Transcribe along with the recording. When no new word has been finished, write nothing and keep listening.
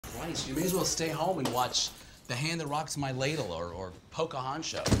Christ, you may as well stay home and watch The Hand That Rocks My Ladle or Pocahontas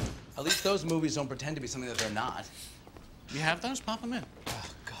Show. At least those movies don't pretend to be something that they're not. You have those? Pop them in. Oh,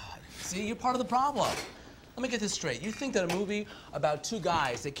 God. See, you're part of the problem. Let me get this straight. You think that a movie about two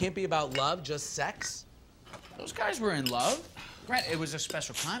guys that can't be about love, just sex? Those guys were in love. Granted, it was a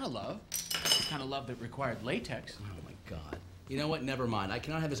special kind of love. The kind of love that required latex. Oh, my God. You know what? Never mind. I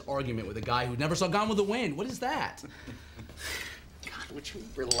cannot have this argument with a guy who never saw Gone with the Wind. What is that? God, would you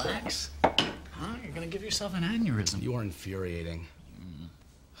relax? Huh? You're gonna give yourself an aneurysm. You are infuriating.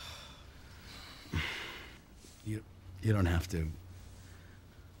 You don't have to.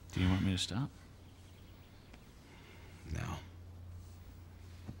 Do you want me to stop? No.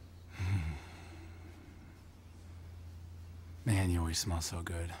 Man, you always smell so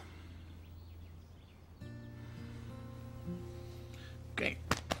good. Okay,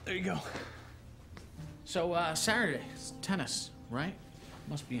 there you go. So, Saturday, it's tennis, right?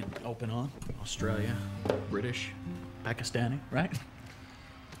 Must be an open on. Australia, British, Pakistani, right?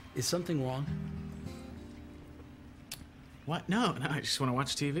 Is something wrong? What? No, I just want to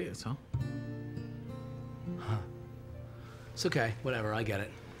watch TV, that's all. Huh. It's okay, whatever, I get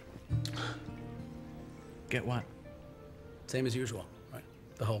it. Get what? Same as usual, right?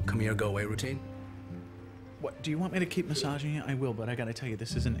 The whole come here, go away routine. What, do you want me to keep massaging you? I will, but I gotta tell you,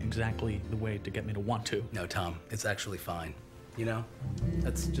 this isn't exactly the way to get me to want to. No, Tom, it's actually fine. You know?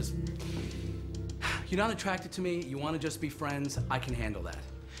 That's just... You're not attracted to me, you want to just be friends, I can handle that.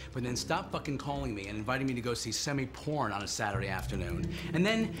 But then stop fucking calling me and inviting me to go see semi-porn on a Saturday afternoon. And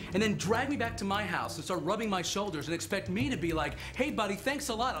then drag me back to my house and start rubbing my shoulders and expect me to be like, hey buddy, thanks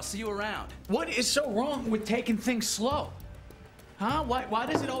a lot, I'll see you around. What is so wrong with taking things slow? Huh? Why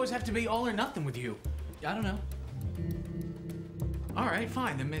does it always have to be all or nothing with you? I don't know. All right,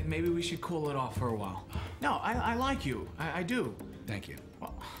 fine, then maybe we should cool it off for a while. No, I like you, I do. Thank you.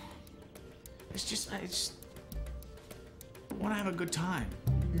 Well, I just want to have a good time.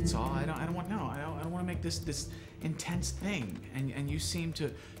 That's all. I don't want I don't want to make this intense thing. And you seem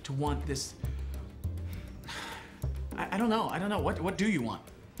to want this. I don't know. What do you want?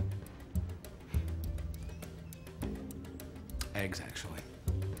 Eggs, actually.